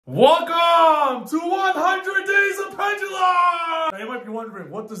Welcome to 100 Days of Pendulum! Now you might be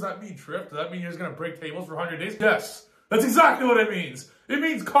wondering, what does that mean, Trif? Does that mean you're just gonna break tables for 100 days? Yes, that's exactly what it means. It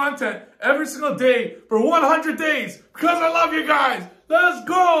means content every single day for 100 days because I love you guys. Let's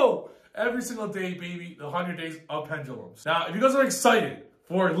go! Every single day, baby, the 100 Days of Pendulums. Now, if you guys are excited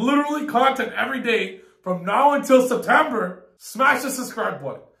for literally content every day from now until September, smash the subscribe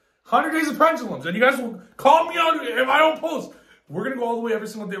button. 100 Days of Pendulums, and you guys will call me out if I don't post. We're going to go all the way every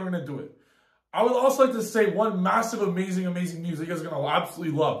single day. We're going to do it. I would also like to say one massive, amazing news that you guys are going to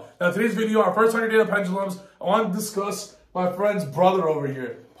absolutely love. Now, today's video, our first 100 Days of Pendulums, I want to discuss my friend's brother over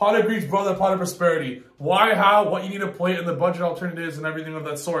here. Pot of Greed's brother, Pot of Prosperity. Why, how, what you need to play, and the budget alternatives and everything of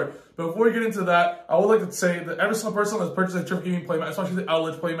that sort. But before we get into that, I would like to say that every single person that's purchased a Trif Gaming playmat, especially the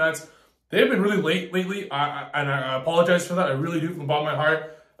Outlet playmats, they've been really late lately, and I apologize for that. I really do from the bottom of my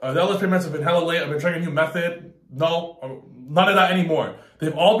heart. The Outlet playmats have been hella late. I've been trying a new method. No, none of that anymore.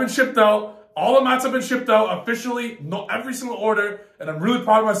 They've all been shipped out. All the mats have been shipped out officially. No, every single order. And I'm really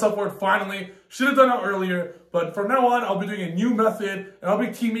proud of myself for it finally. Should have done it earlier. But from now on, I'll be doing a new method. And I'll be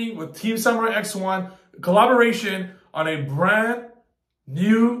teaming with Team Samurai X1 collaboration on a brand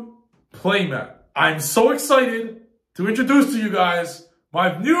new playmat. I'm so excited to introduce to you guys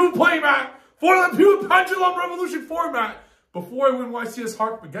my new playmat for the Pure Pendulum Revolution format. Before I win YCS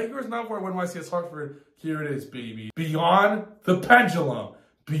Hartford, get yours now before I win YCS Hartford. Here it is, baby. Beyond the Pendulum,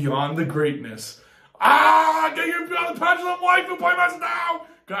 beyond the greatness. Get your Beyond the Pendulum waifu playmats now!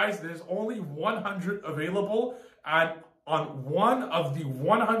 Guys, there's only 100 available, and on one of the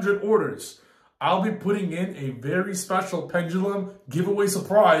 100 orders, I'll be putting in a very special Pendulum giveaway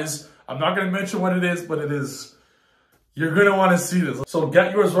surprise. I'm not going to mention what it is, but it is. You're going to want to see this. So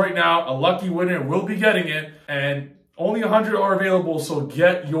get yours right now. A lucky winner will be getting it, and only 100 are available, so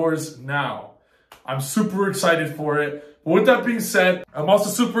get yours now. I'm super excited for it. But with that being said, I'm also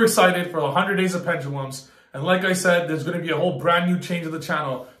super excited for the 100 Days of Pendulums. And like I said, there's going to be a whole brand new change of the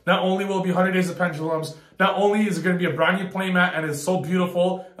channel. Not only will it be 100 Days of Pendulums, not only is it going to be a brand new playmat, and it's so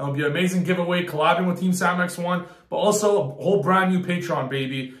beautiful, and it'll be an amazing giveaway, collabing with Team Sam X1, but also a whole brand new Patreon,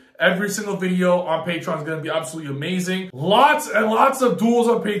 baby. Every single video on Patreon is going to be absolutely amazing. Lots and lots of duels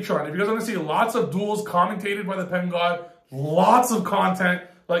on Patreon. If you guys want to see lots of duels commentated by the Pen God, lots of content.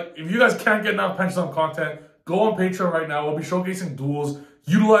 Like, if you guys can't get enough Pendulum content, go on Patreon right now. We'll be showcasing duels,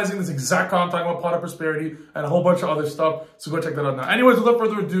 utilizing this exact content, talking about Pot of Prosperity, and a whole bunch of other stuff. So go check that out now. Anyways, without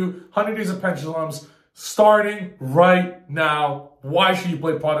further ado, 100 Days of Pendulums, starting right now. Why should you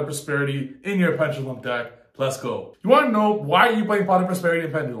play Pot of Prosperity in your Pendulum deck? Let's go. You want to know why are you playing Pot of Prosperity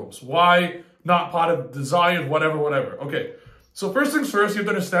and Pendulums? Why not Pot of Desire, whatever. Okay, so first things first, you have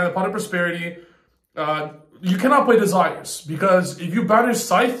to understand that Pot of Prosperity, you cannot play Desires, because if you banish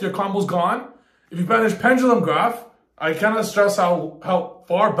Scythe, your combo's gone. If you banish Pendulum Graph, I cannot stress how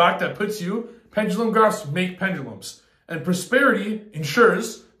far back that puts you. Pendulum Graphs make Pendulums. And Prosperity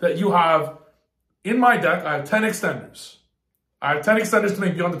ensures that you have, in my deck, I have 10 extenders. I have 10 extenders to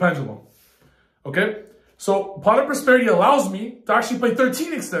make Beyond the Pendulum. Okay? So, Pot of Prosperity allows me to actually play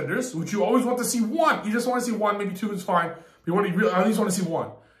 13 extenders, which you always want to see one. You just want to see one, maybe two is fine. But you at least want to see one.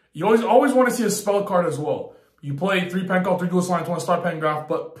 You always want to see a spell card as well. You play 3 pen call, 3 dual lines, 1 star pen graph,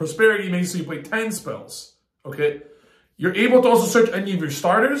 but Prosperity makes so you play 10 spells. Okay? You're able to also search any of your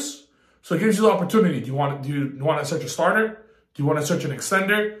starters, so it gives you the opportunity. Do you want to search a starter? Do you want to search an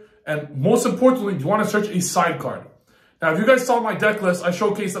extender? And most importantly, do you want to search a side card? Now, if you guys saw my deck list, I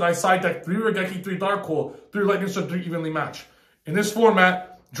showcased that I side decked 3 Regeki, 3 Dark Hole, 3 Lightning Strike, 3 Evenly Matched. In this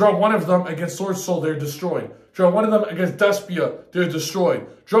format, draw one of them against Sword Soul, they're destroyed. Draw one of them against Despia, they're destroyed.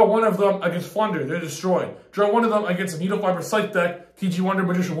 Draw one of them against Flunder, they're destroyed. Draw one of them against a Needle Fiber Scythe deck, TG Wonder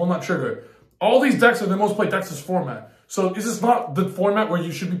Magician will not trigger. All these decks are the most played decks in this format. So this is not the format where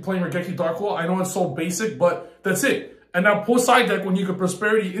you should be playing Regeki Dark Hole. I know it's so basic, but that's it. And now post side deck, when you get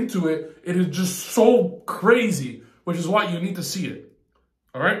Prosperity into it, it is just so crazy, which is why you need to see it.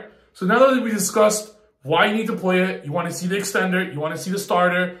 All right? So now that we discussed why you need to play it, you want to see the extender, you want to see the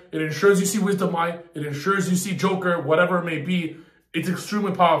starter, it ensures you see Wisdom Eye, it ensures you see Joker, whatever it may be. It's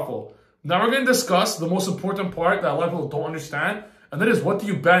extremely powerful. Now we're going to discuss the most important part that a lot of people don't understand, and that is, what do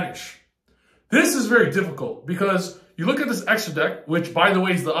you banish? This is very difficult, because you look at this extra deck, which, by the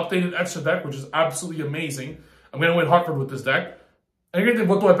way, is the updated extra deck, which is absolutely amazing. I'm going to win Hartford with this deck. And you're going to think,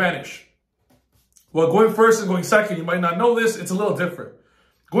 what do I banish? Well, going first and going second, you might not know this, it's a little different.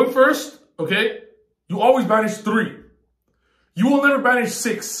 Going first, okay, you always banish 3. You will never banish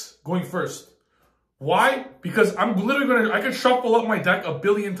 6 going first. Why? Because I'm literally I can shuffle up my deck a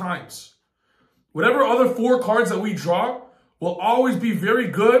billion times. Whatever other 4 cards that we draw will always be very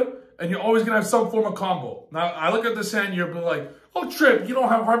good, and you're always going to have some form of combo. Now, I look at this hand, you're like, Oh, Trip, you don't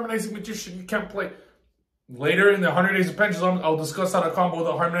have Harmonizing Magician. You can't play. Later in the 100 Days of Pendulum, I'll discuss how to combo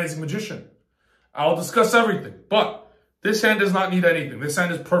the Harmonizing Magician. I'll discuss everything. But this hand does not need anything. This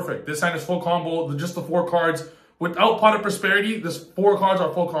hand is perfect. This hand is full combo. Just the 4 cards. Without Pot of Prosperity, this 4 cards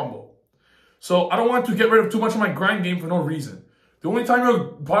are full combo. So I don't want to get rid of too much of my grind game for no reason. The only time you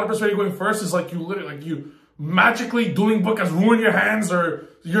have Pot of Prosperity going first is like you magically Dueling Book has ruined your hands, or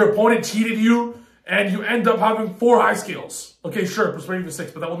your opponent cheated you and you end up having 4 high scales. Okay, sure, Prosperity for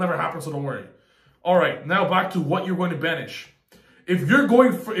 6, but that will never happen, so don't worry. All right, now back to what you're going to banish. If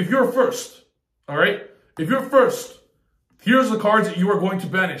you're first, all right? If you're first, here's the cards that you are going to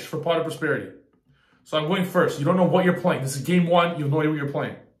banish for Pot of Prosperity. So I'm going first. You don't know what you're playing. This is game 1. You have no idea what you're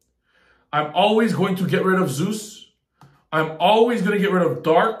playing. I'm always going to get rid of Zeus. I'm always going to get rid of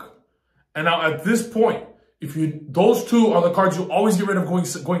Dark. And now at this point, those 2 are the cards you always get rid of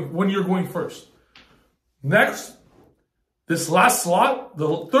going when you're going first. Next, this last slot, the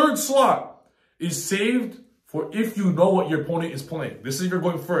 3rd slot, is saved for if you know what your opponent is playing. This is if you're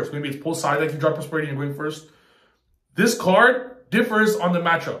going first. Maybe it's post side deck, you drop Prosperity and you're going first. This card differs on the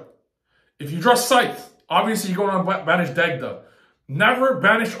matchup. If you draw Scythe, obviously you're going to banish Dagda. Never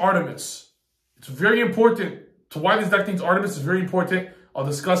banish Artemis. It's very important. To why this deck thinks Artemis is very important, I'll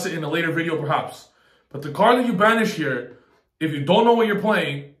discuss it in a later video perhaps. But the card that you banish here, if you don't know what you're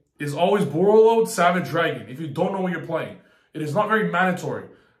playing, is always Borreload, Savage Dragon. If you don't know what you're playing. It is not very mandatory.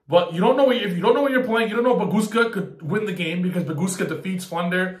 But if you don't know what you're playing, you don't know Baguska could win the game because Baguska defeats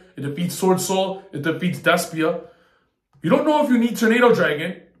Flunder, it defeats Sword Soul, it defeats Despia. You don't know if you need Tornado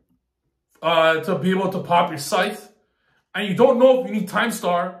Dragon to be able to pop your Scythe. And you don't know if you need Time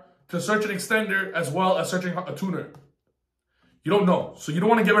Star to search an extender as well as searching a tuner. You don't know. So you don't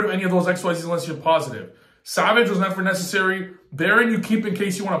want to get rid of any of those XYZs unless you're positive. Savage was never necessary. Baron you keep in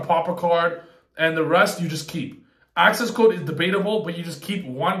case you want to pop a card. And the rest you just keep. Access code is debatable, but you just keep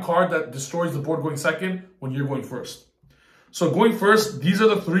 1 card that destroys the board going second when you're going first. So going first, these are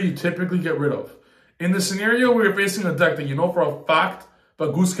the 3 you typically get rid of. In the scenario where you're facing a deck that you know for a fact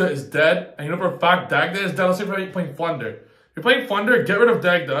Baguska is dead, and you know for a fact Dagda is dead, let's say if you're playing Flunder. If you're playing Flunder, get rid of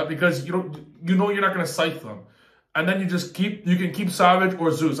Dagda because you know you're not going to Scythe them. And then you can keep Savage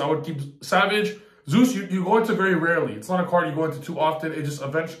or Zeus. I would keep Savage. Zeus, you go into very rarely. It's not a card you go into too often. It's just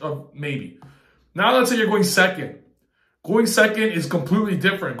eventually, maybe. Now let's say you're going second. Going second is completely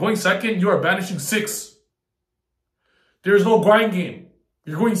different. Going second, you are banishing 6. There's no grind game.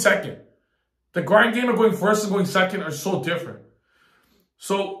 You're going second. The grind game of going first and going second are so different.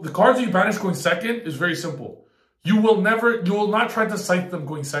 So the cards that you banish going second is very simple. You will not try to Scythe them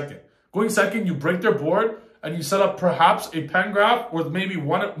going second. Going second, you break their board and you set up perhaps a Pengraph or maybe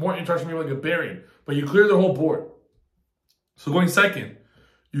one more interesting, maybe like a Baron, but you clear their whole board. So going second,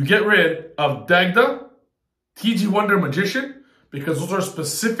 you get rid of Dagda, TG Wonder Magician, because those are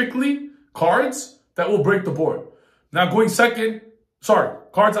specifically cards that will break the board. Now going second,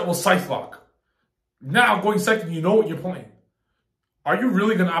 cards that will Scythe lock. Now going second, you know what you're playing. Are you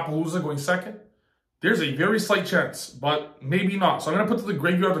really going to Appaloosa going second? There's a very slight chance, but maybe not. So I'm going to put to the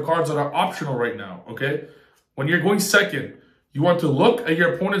graveyard the cards that are optional right now, okay? When you're going second, you want to look at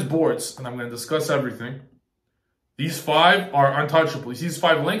your opponent's boards, and I'm going to discuss everything. These 5 are untouchable. You see these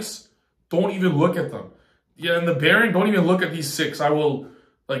 5 links? Don't even look at them. Yeah, and the Baron, don't even look at these 6.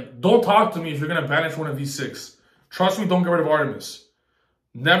 Don't talk to me if you're going to banish one of these 6. Trust me, don't get rid of Artemis.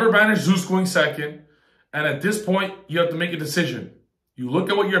 Never banish Zeus going second. And at this point, you have to make a decision. You look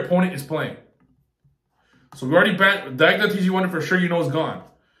at what your opponent is playing. So we already banned Dagda TG Wonder for sure you know is gone.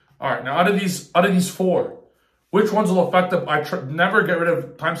 Alright, now out of these 4, which ones will affect them? Never get rid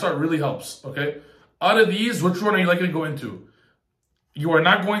of Time Star, really helps. Okay? Out of these, which one are you likely to go into? You are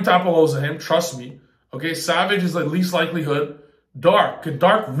not going to Appaloosa him, trust me. Okay, Savage is the least likelihood. Dark. Can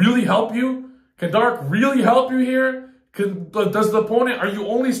Dark really help you? Can Dark really help you here? Does the opponent, are you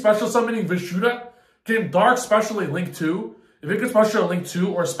only special summoning Vishuddha? Can Dark special a Link 2? If it can special a Link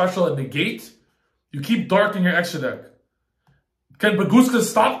 2 or special a Negate, you keep Dark in your extra deck. Can Baguska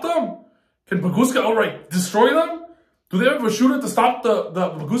stop them? Can Baguska outright destroy them? Do they have Vishuddha to stop the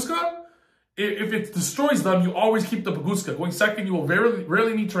Baguska? If it destroys them, you always keep the Baguska. Going second, you will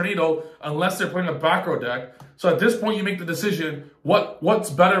rarely need Tornado unless they're playing a back row deck. So at this point, you make the decision,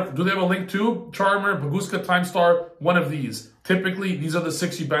 what's better? Do they have a Link 2? Charmer, Baguska, Time Star, one of these. Typically, these are the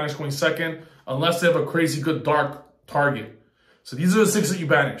 6 you banish going second, unless they have a crazy good Dark target. So these are the 6 that you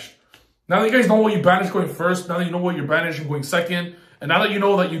banish. Now that you guys know what you banish going first, now that you know what you're banishing going second, and now that you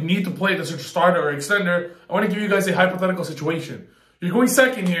know that you need to play this starter or extender, I want to give you guys a hypothetical situation. You're going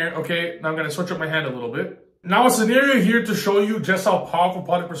second here, okay? Now I'm going to switch up my hand a little bit. Now a scenario here to show you just how powerful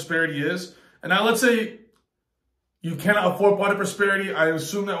Pot of Prosperity is. And now let's say You cannot afford Pot of Prosperity. I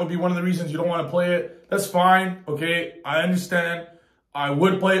assume that would be one of the reasons you don't want to play it. That's fine, okay? I understand. I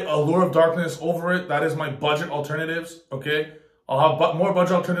would play Allure of Darkness over it. That is my budget alternatives, okay? I'll have more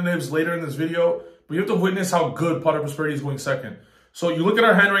budget alternatives later in this video. But you have to witness how good Pot of Prosperity is going second. So you look at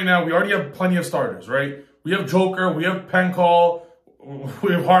our hand right now. We already have plenty of starters, right? We have Joker. We have Pen Call.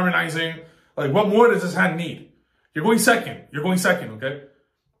 We have Harmonizing. Like, what more does this hand need? You're going second. You're going second, okay?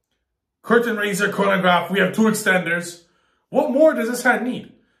 Curtain Raiser, Chronograph, we have 2 extenders. What more does this hand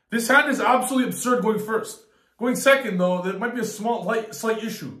need? This hand is absolutely absurd going first. Going second, though, there might be a slight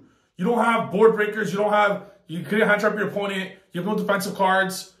issue. You don't have board breakers, you couldn't hand trap your opponent, you have no defensive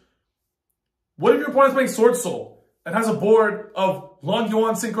cards. What if your opponent's playing Sword Soul and has a board of Long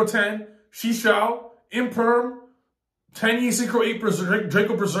Yuan Synchro 10, Shishao, Imperm, 10 E Synchro 8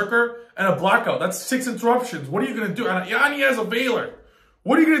 Draco Berserker, and a Blackout? That's 6 interruptions. What are you going to do? And Yanni has a Veiler.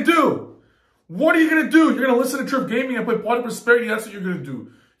 What are you going to do? What are you going to do? You're going to listen to Trif Gaming and play Pot of Prosperity. That's what you're going to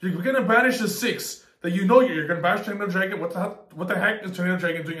do. You're going to banish the 6 that you know you're going to banish Tornado Dragon. What the heck is Tornado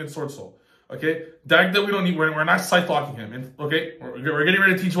Dragon doing in Sword Soul? Okay? Deck that we don't need. We're not scythe locking him. And, okay? We're getting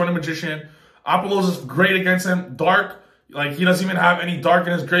ready to teach one a Magician. Apollos is great against him. Dark. Like, he doesn't even have any Dark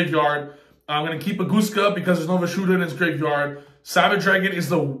in his graveyard. I'm going to keep Aguska because there's no Vashuda in his graveyard. Savage Dragon is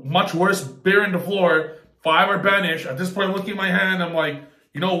the much worse bear in the floor. 5 are banished. At this point, I'm looking at my hand. I'm like,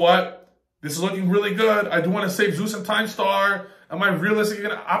 you know what? This is looking really good. I do want to save Zeus and Time Star. Am I realistically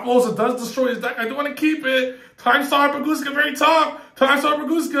going to... Apollos does destroy his deck. I do want to keep it. Time Star, Baguska, very tough. Time Star,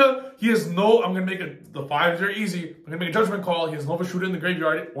 Baguska. He has no... I'm going to make the 5 very easy. I'm going to make a judgment call. He has no Vashuda in the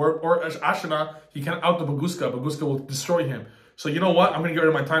graveyard or Ashina. He can't out the Baguska. Baguska will destroy him. So you know what? I'm going to get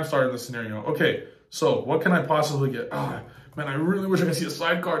rid of my Time Star in this scenario. Okay, so what can I possibly get? Man, I really wish I could see a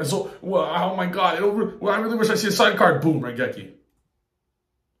side card. So, oh my god. I really wish I see a side card. Boom, Raigeki.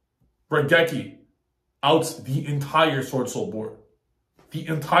 Raigeki outs the entire Sword Soul board. The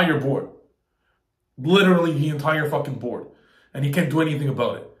entire board. Literally the entire fucking board. And he can't do anything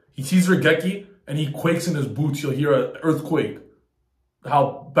about it. He sees Raigeki and he quakes in his boots. You'll hear an earthquake.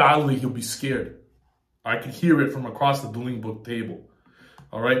 How badly he'll be scared. I can hear it from across the dueling book table.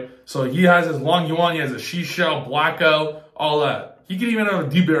 Alright? So he has his Long Yuan, he has a Shishao, Blackout, all that. He can even have a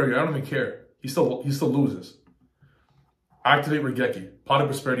D-Barrier. I don't even care. He still loses. Activate Raigeki. Pot of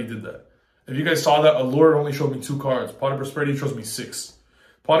Prosperity did that. If you guys saw that, Allure only showed me 2 cards. Pot of Prosperity shows me 6.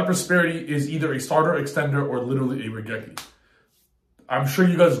 Pot of Prosperity is either a starter, extender, or literally a Raigeki. I'm sure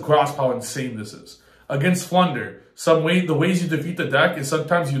you guys grasp how insane this is. Against Flunder, the ways you defeat the deck is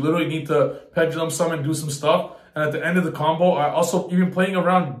sometimes you literally need to Pendulum Summon, do some stuff, and at the end of the combo, also even playing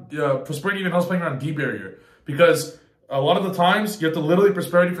around, Prosperity even helps playing around D-Barrier. Because a lot of the times, you have to literally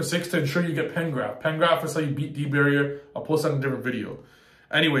Prosperity for 6 to ensure you get Pengraph. Pengraph is how you beat D-Barrier. I'll post that in a different video.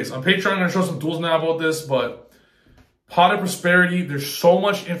 Anyways, on Patreon, I'm going to show some tools now about this, but Pot of Prosperity, there's so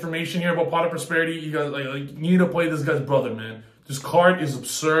much information here about Pot of Prosperity. You guys you need to play this guy's brother, man. This card is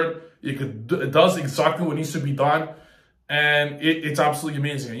absurd. It does exactly what needs to be done, and it's absolutely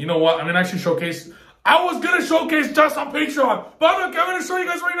amazing. And you know what? I'm going to actually showcase... I was going to showcase just on Patreon, but I'm going to show you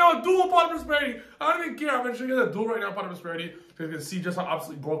guys right now a dual Pot of Prosperity. I don't even care. I'm going to show you guys a dual right now Pot of Prosperity, so you can see just how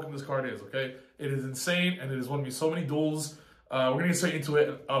absolutely broken this card is, okay? It is insane, and it is one of so many duels. We're going to get straight into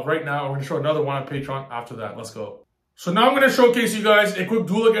it right now. We're going to show another one on Patreon after that. Let's go. So now I'm going to showcase you guys a quick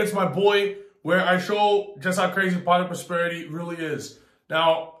duel against my boy, where I show just how crazy Pot of Prosperity really is.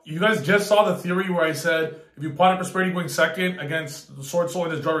 Now, you guys just saw the theory where I said, if you Pot of Prosperity going second against the Sword Soul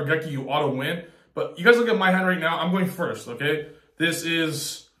and this draw Raigeki, you auto win. But you guys look at my hand right now. I'm going first, okay? This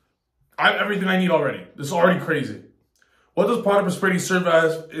is... I have everything I need already. This is already crazy. What does Pot of Prosperity serve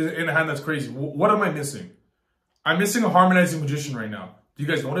as in a hand that's crazy? What am I missing? I'm missing a Harmonizing Magician right now. Do you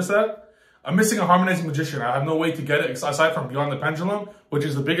guys notice that? I'm missing a Harmonizing Magician. I have no way to get it aside from Beyond the Pendulum, which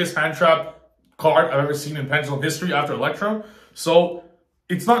is the biggest hand trap card I've ever seen in Pendulum history after Electrum. So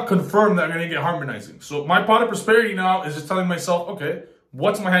it's not confirmed that I'm going to get Harmonizing. So my Pot of Prosperity now is just telling myself, okay,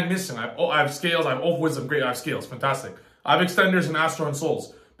 what's my hand missing? I have Scales, I have Oath Wisdom, great, I have Scales, fantastic. I have Extenders and Astro and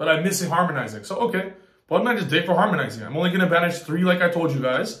Souls, but I'm missing Harmonizing. So okay, why don't I just dig for Harmonizing? I'm only going to banish 3 like I told you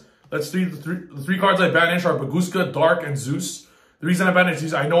guys. Let's see, the three cards I banish are Baguska, Dark, and Zeus. The reason I banish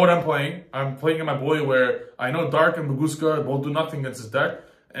these, I know what I'm playing. I'm playing in my boy where I know Dark and Baguska both do nothing against his deck.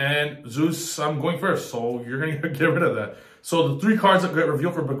 And Zeus, I'm going first, so you're going to get rid of that. So the 3 cards that get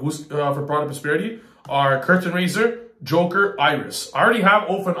revealed for Baguska, for Pot of Prosperity are Curtain Raiser, Joker, Iris. I already have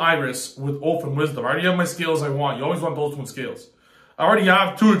Oath and Iris with Oath and Wisdom. I already have my Scales I want. You always want those 2 Scales. I already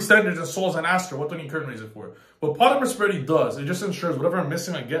have 2 Extenders and Souls and Astro. What do I need Curtain Raiser for? What Pot of Prosperity does, it just ensures whatever I'm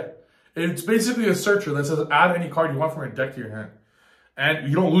missing, I get. It's basically a searcher that says add any card you want from your deck to your hand. And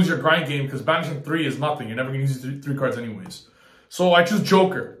you don't lose your grind game because banishing 3 is nothing. You're never going to use these 3 cards anyways. So I choose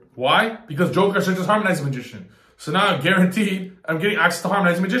Joker. Why? Because Joker searches Harmonizing Magician. So now guaranteed, I'm getting access to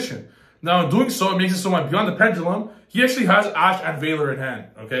Harmonizing Magician. Now in doing so, it makes it so my Beyond the Pendulum, he actually has Ash and Veiler in hand,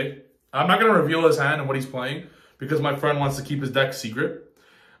 okay? I'm not going to reveal his hand and what he's playing because my friend wants to keep his deck secret.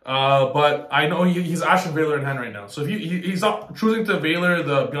 But I know he's Ash and Veiler in hand right now. So if he's not choosing to Veiler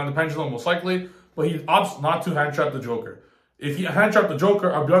the Beyond the Pendulum most likely, but he opts not to hand trap the Joker. If he hand trap the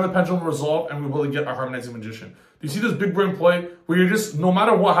Joker, our Beyond the Pendulum will resolve and we will get our Harmonizing Magician. Do you see this big brain play where you're just, no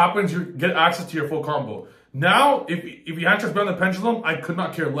matter what happens, you get access to your full combo? Now, if he hand traps Beyond the Pendulum, I could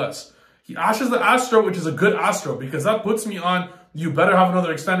not care less. He ashes the Astro, which is a good Astro, because that puts me on, you better have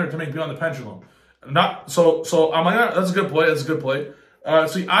another extender to make Beyond the Pendulum. So I'm like, that's a good play, that's a good play.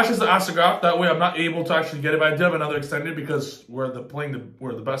 So he ashes the Astrograph, that way I'm not able to actually get it, but I did have another extender because we're playing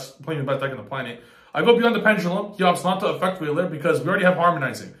the best deck on the planet. I go Beyond the Pendulum, he opts not to affect Veiler because we already have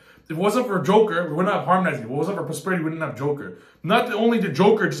Harmonizing. If it wasn't for Joker, we wouldn't have Harmonizing. If it wasn't for Prosperity, we wouldn't have Joker. Not only did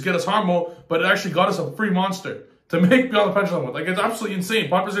Joker just get us Harmo, but it actually got us a free monster to make Beyond the Pendulum with. Like, it's absolutely insane.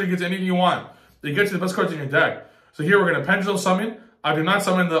 Prosperity gets anything you want. They get you the best cards in your deck. So here we're going to Pendulum Summon. I do not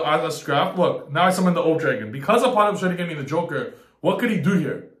summon the Astrograph. Look, now I summon the Oak Dragon. Because upon him starting getting the Joker, what could he do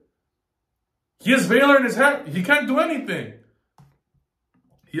here? He has Veiler in his hand. He can't do anything.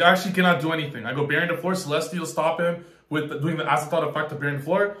 He actually cannot do anything. I go Baron the Floor, Celestial, stop him with doing the Acid effect of Baron the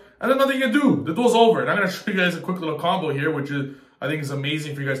Floor, and then nothing you can do. The duel's over. And I'm going to show you guys a quick little combo here, which is, I think is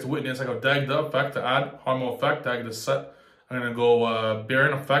amazing for you guys to witness. I go Dag the effect to add Harmo effect, Dag the set. I'm going to go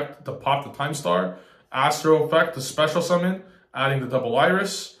Baron effect to pop the Time Star, Astro effect to special summon, adding the double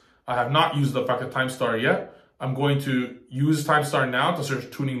Iris. I have not used the effect of Time Star yet. I'm going to use Time Star now to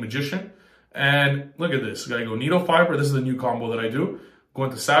search Tuning Magician. And look at this. I go Needle Fiber. This is the new combo that I do. Going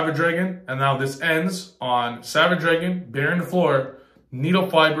to Savage Dragon, and now this ends on Savage Dragon, Baron the Floor, Needle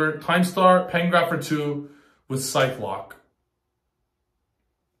Fiber, Time Star, Pengraph for 2 with Scythe Lock.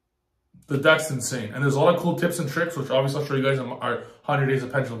 The deck's insane. And there's a lot of cool tips and tricks, which obviously I'll show you guys in our 100 Days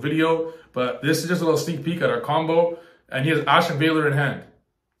of Pendulum video. But this is just a little sneak peek at our combo. And he has Ash and Veiler in hand.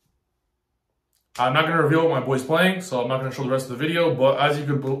 I'm not going to reveal what my boy's playing, so I'm not going to show the rest of the video. But as you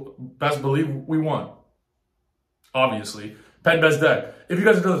could best believe, we won. Obviously. Pen best deck. If you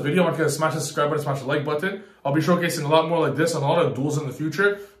guys enjoyed this video, I want you guys to smash the subscribe button, smash the like button. I'll be showcasing a lot more like this and a lot of duels in the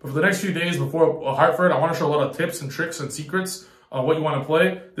future. But for the next few days before Hartford, I want to show a lot of tips and tricks and secrets on what you want to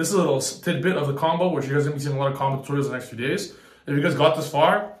play. This is a little tidbit of the combo, which you guys are going to be seeing a lot of combo tutorials in the next few days. If you guys got this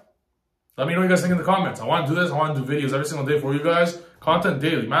far, let me know what you guys think in the comments. I want to do this. I want to do videos every single day for you guys. Content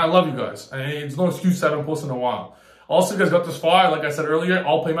daily. Man, I love you guys. And it's no excuse to haven't posted in a while. Also, if you guys got this far, like I said earlier,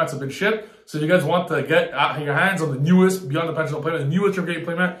 all playmats have been shipped. So if you guys want to get your hands on the newest Beyond the Pendulum playmat, the newest Trif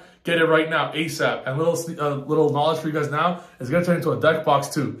playmat, get it right now, ASAP. And little knowledge for you guys now, it's going to turn into a deck box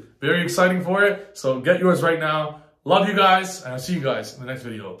too. Very exciting for it. So get yours right now. Love you guys, and I'll see you guys in the next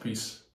video. Peace.